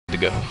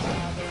go.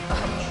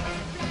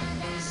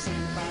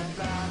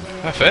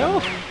 I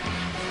fell?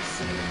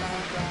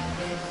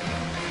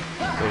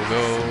 Go,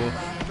 go.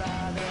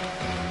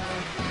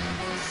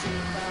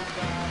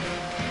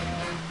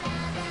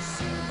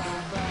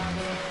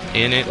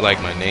 In it like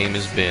my name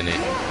is Bennett.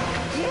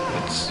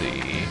 Let's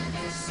see.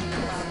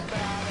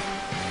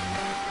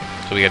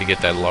 So we gotta get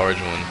that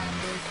large one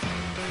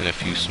and a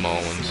few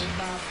small ones.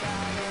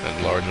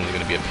 That large one's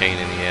gonna be a pain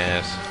in the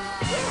ass.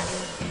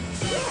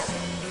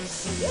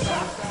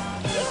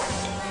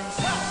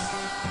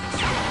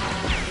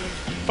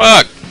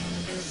 Fuck!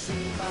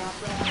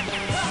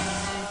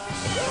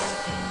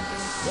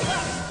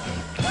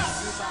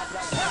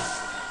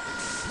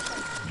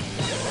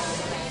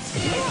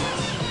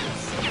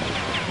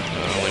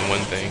 Only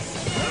one thing.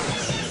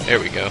 There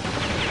we go.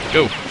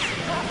 Go!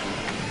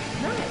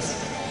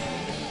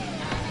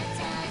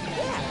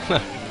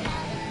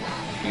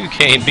 You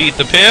can't beat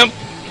the pimp!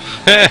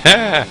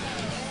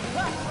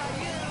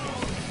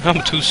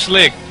 I'm too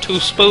slick, too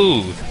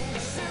smooth,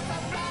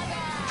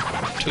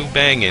 too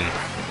banging.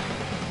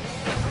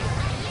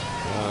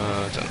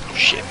 Oh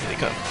shit, here they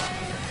come.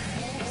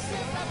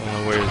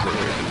 Where is it?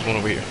 There's one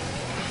over here.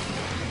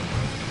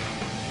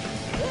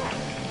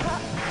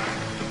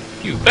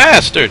 You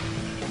bastard!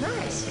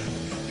 Nice.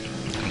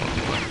 Come on,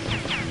 come on.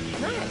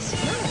 Nice.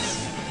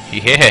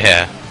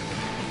 Yeah!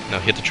 Now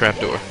hit the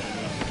trapdoor.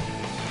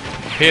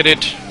 Hit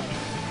it!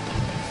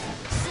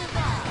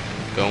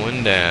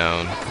 Going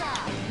down.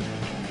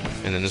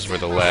 And then this is where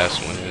the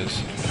last one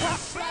is.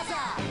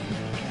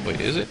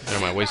 Wait, is it? Or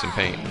am I wasting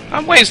paint?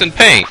 I'm wasting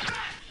paint!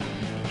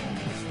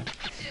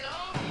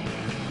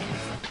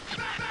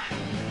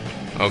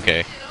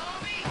 Okay.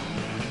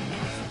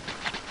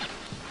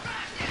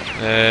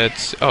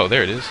 That's... oh,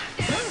 there it is.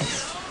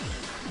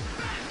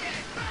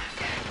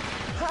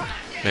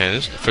 Man,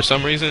 this, for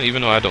some reason,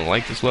 even though I don't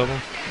like this level,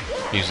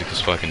 music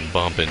is fucking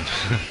bumping.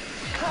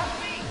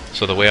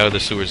 So the way out of the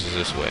sewers is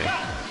this way.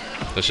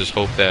 Let's just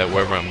hope that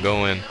wherever I'm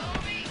going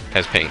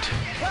has paint.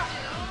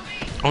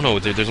 Oh no,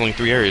 there's only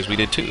 3 areas. We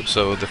did 2.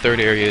 So the third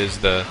area is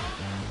the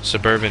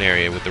suburban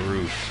area with the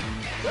roof.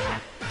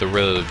 The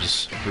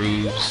roofs.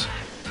 Roofs.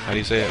 How do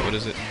you say it? What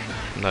is it?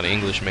 I'm not an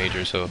English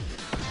major, so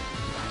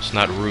it's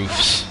not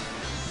roofs.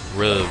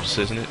 Roofs,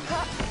 isn't it?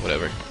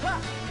 Whatever.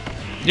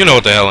 You know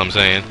what the hell I'm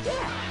saying.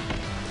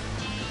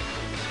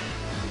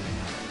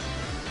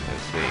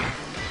 Let's see.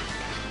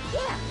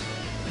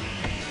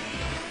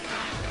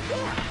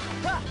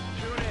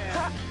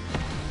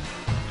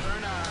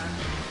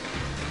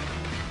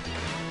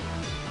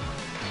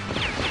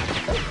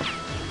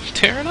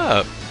 Tearing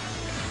up.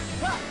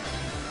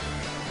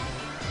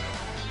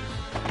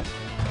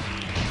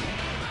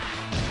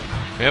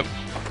 Yep.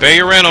 Pay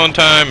your rent on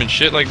time and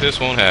shit like this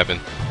won't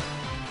happen.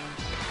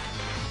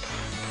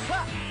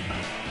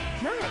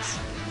 Nice.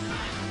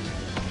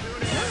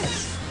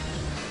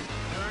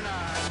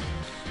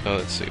 Oh,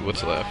 let's see.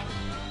 What's left?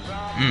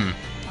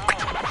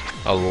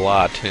 A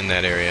lot in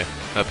that area.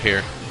 Up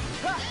here.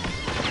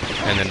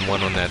 And then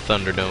one on that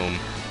Thunderdome.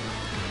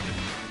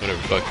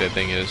 Whatever the fuck that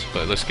thing is.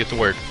 But let's get to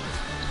work.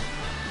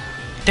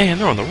 Damn,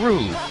 they're on the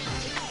roof.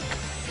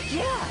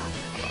 Yeah.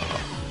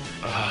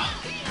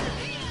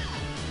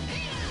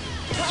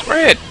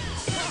 Spread.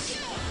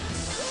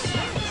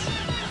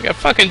 We got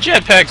fucking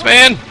jetpacks,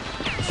 man.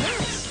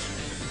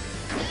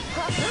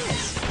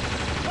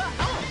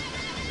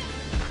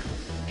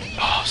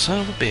 Oh, son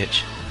of a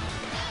bitch.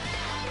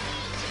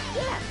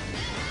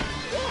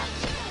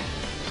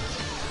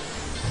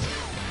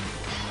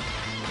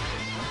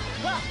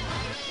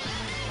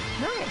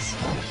 Nice.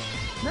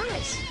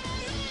 Nice.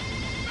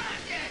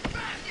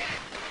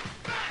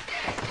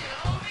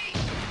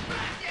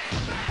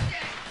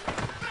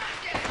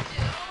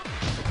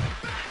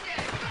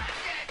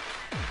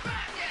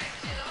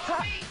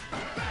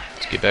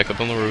 Let's get back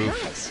up on the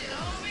roof. Nice.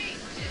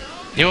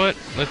 You know what?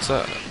 Let's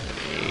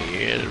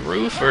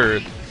roof or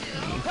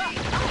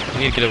we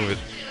need to get over.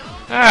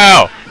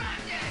 Ow!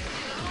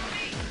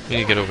 We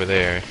need to get over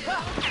there.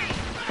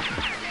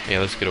 Yeah,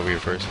 let's get over here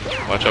first.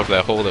 Watch out for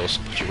that hole that will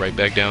put you right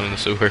back down in the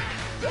sewer.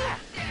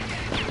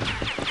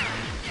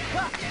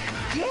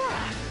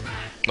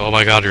 Oh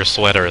my god, your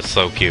sweater is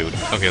so cute.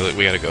 Okay, look,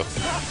 we gotta go.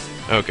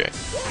 Okay.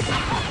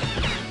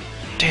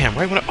 Damn,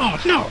 right when I... oh,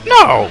 no!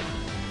 No!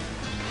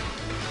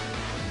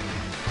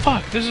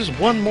 Fuck, there's just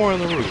one more on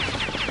the roof.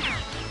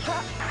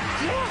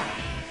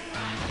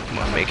 Come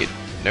on, make it.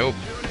 Nope.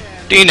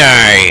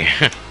 Deny!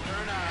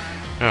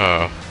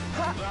 Oh.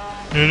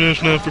 And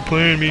that's not for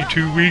playing me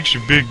 2 weeks,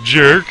 you big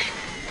jerk.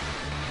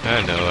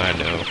 I know, I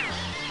know.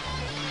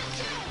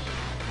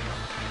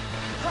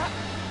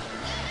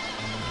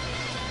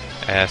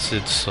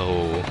 Acid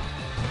Soul.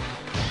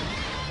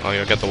 Oh,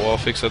 y'all got the wall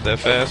fixed up that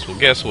fast? Well,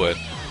 guess what?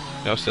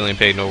 Y'all still ain't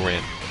paid no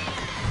rent.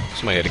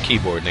 Somebody had a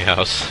keyboard in the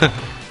house. Let's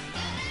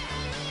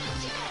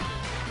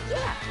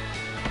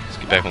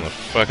get back on the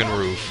fucking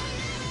roof.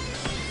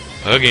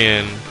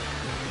 Again.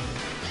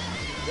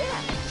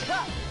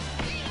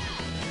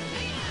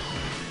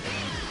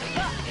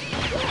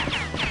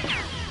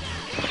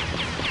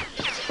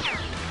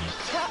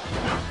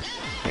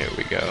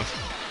 go.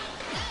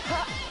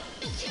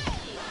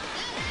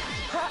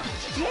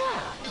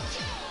 Yeah.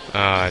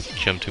 Ah, I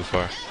jumped too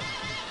far.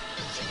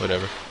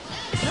 Whatever.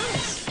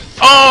 Nice.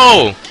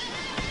 Oh!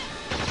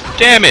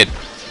 Damn it!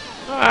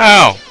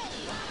 Ow!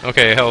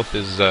 Okay, health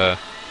is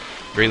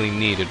really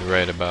needed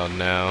right about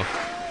now.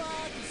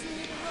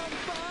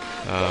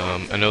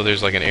 I know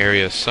there's like an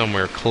area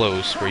somewhere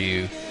close where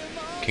you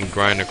can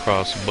grind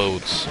across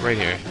boats. Right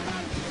here.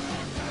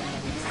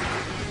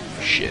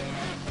 Shit.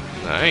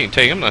 Nah,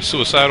 I'm not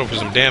suicidal for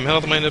some damn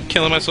health. I might end up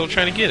killing myself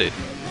trying to get it.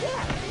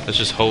 Let's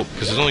just hope,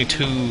 because there's only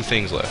 2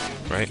 things left,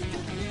 right?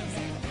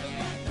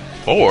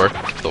 Or,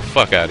 get the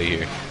fuck out of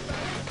here.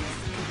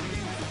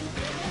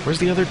 Where's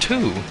the other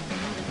 2?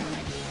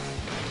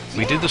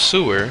 We did the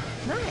sewer.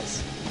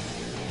 Nice.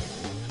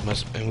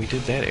 And we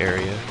did that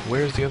area.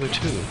 Where's the other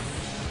 2?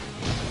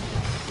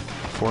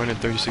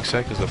 436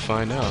 seconds to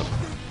find out.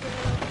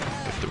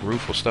 If the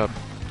roof will stop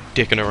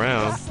dicking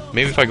around.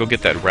 Maybe if I go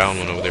get that round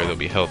one over there, there'll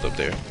be health up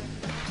there.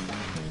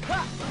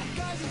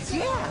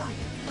 Yeah.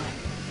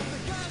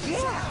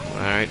 Yeah.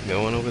 Alright,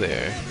 going over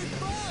there.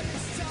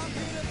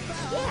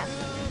 Yeah.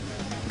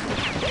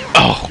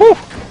 Oh, whew!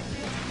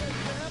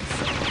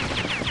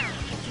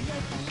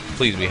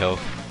 Please be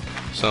health.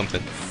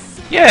 Something.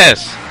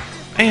 Yes!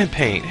 And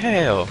paint.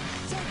 Hell.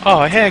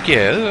 Oh, heck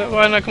yeah.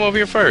 Why not come over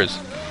here first?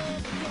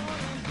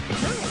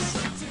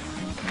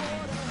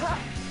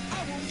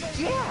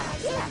 Yeah.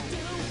 Yeah.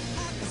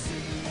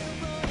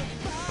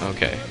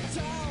 Okay.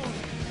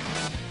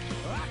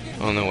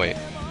 Oh, no, wait.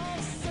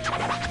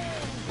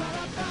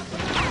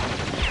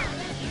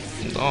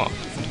 It's off.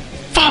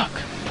 Fuck!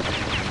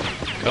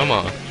 Come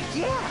on.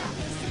 Yeah.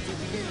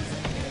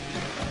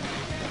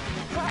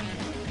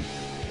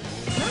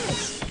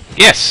 Nice.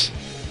 Yes!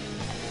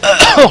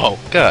 Oh,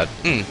 God.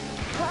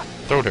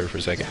 Throat hurt for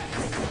a second.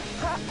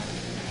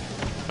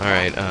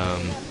 Alright,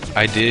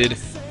 I did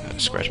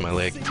scratch my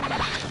leg.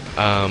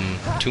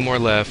 2 more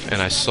left,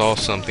 and I saw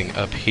something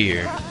up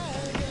here.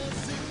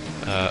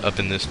 Up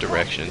in this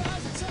direction.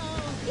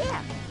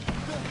 Yeah.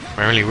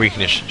 My only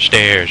weakness,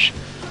 stairs.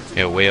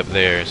 Yeah, way up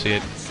there. See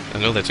it? I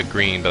know that's a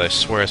green, but I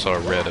swear I saw a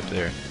red up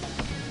there.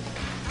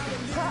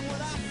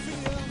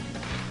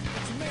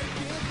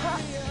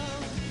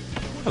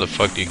 How the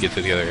fuck do you get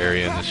to the other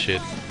area in this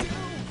shit?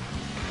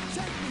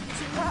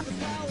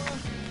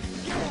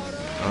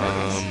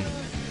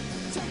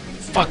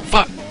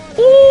 Fuck!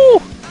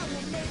 Woo!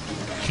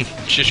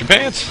 Shit your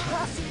pants?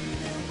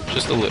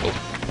 Just a little.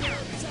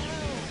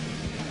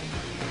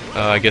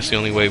 I guess the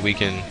only way we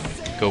can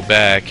go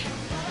back,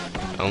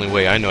 the only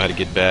way I know how to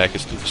get back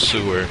is through the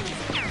sewer.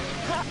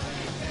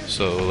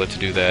 So let's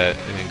do that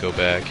and then go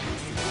back.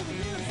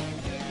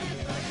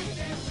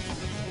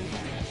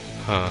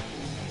 Huh.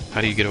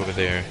 How do you get over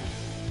there?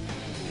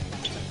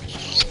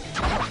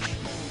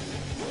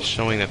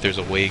 Showing that there's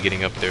a way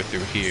getting up there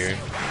through here.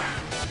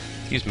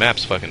 These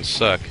maps fucking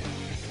suck.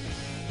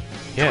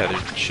 Yeah, there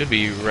should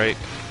be right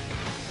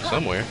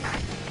somewhere.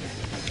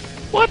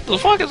 What the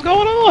fuck is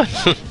going on?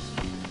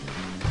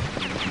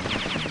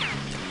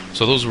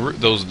 So those roofs.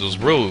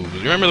 You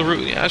remember the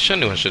roof? Yeah, I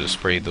knew I should have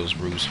sprayed those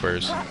roofs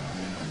first.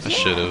 I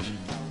should have.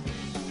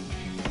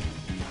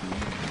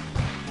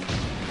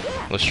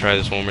 Let's try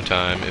this one more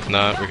time. If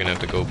not, we're gonna have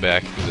to go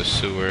back through the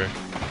sewer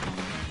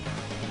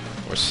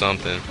or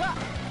something.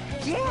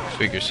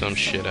 Figure some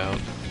shit out.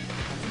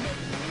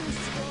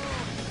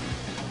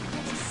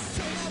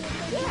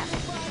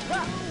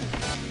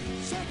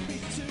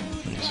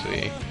 Let's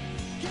see.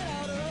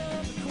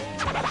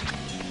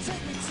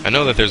 I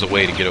know that there's a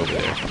way to get over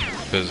there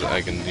because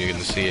you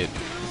can see it.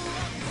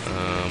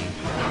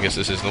 I guess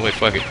this isn't the way.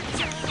 Fuck it.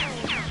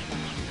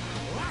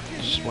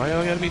 Just why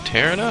y'all gotta be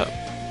tearing up?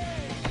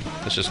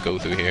 Let's just go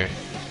through here.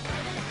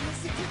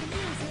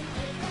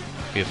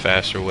 Be a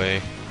faster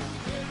way.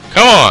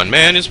 Come on,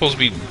 man! You're supposed to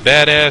be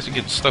badass. You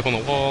get stuck on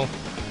the wall.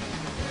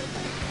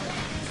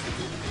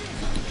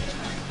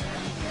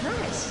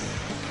 Nice.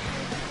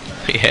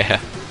 Yeah.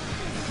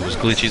 It was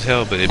glitchy as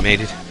hell, but I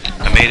made it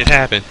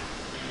happen.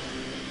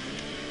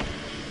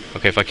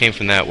 Okay, if I came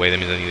from that way, that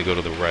means I need to go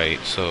to the right.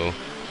 So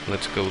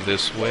let's go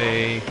this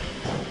way.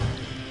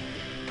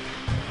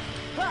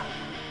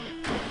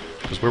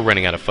 Because we're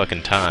running out of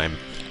fucking time.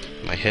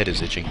 My head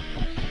is itching.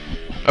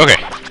 Okay,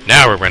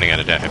 now we're running out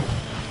of time.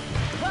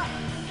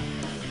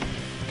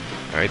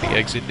 Alright, the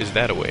exit is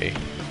that way.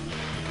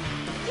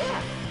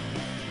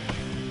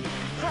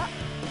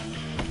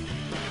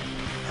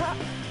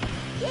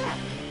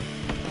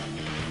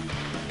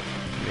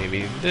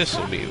 Maybe this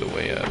will be the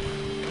way up.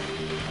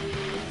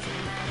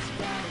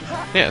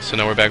 Yeah, so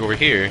now we're back over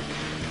here.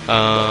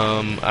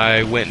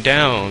 I went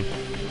down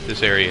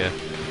this area,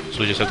 so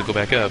we just have to go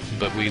back up,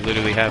 but we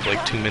literally have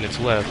like 2 minutes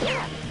left.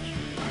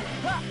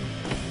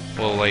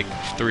 Well, like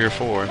 3 or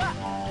 4.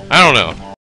 I don't know.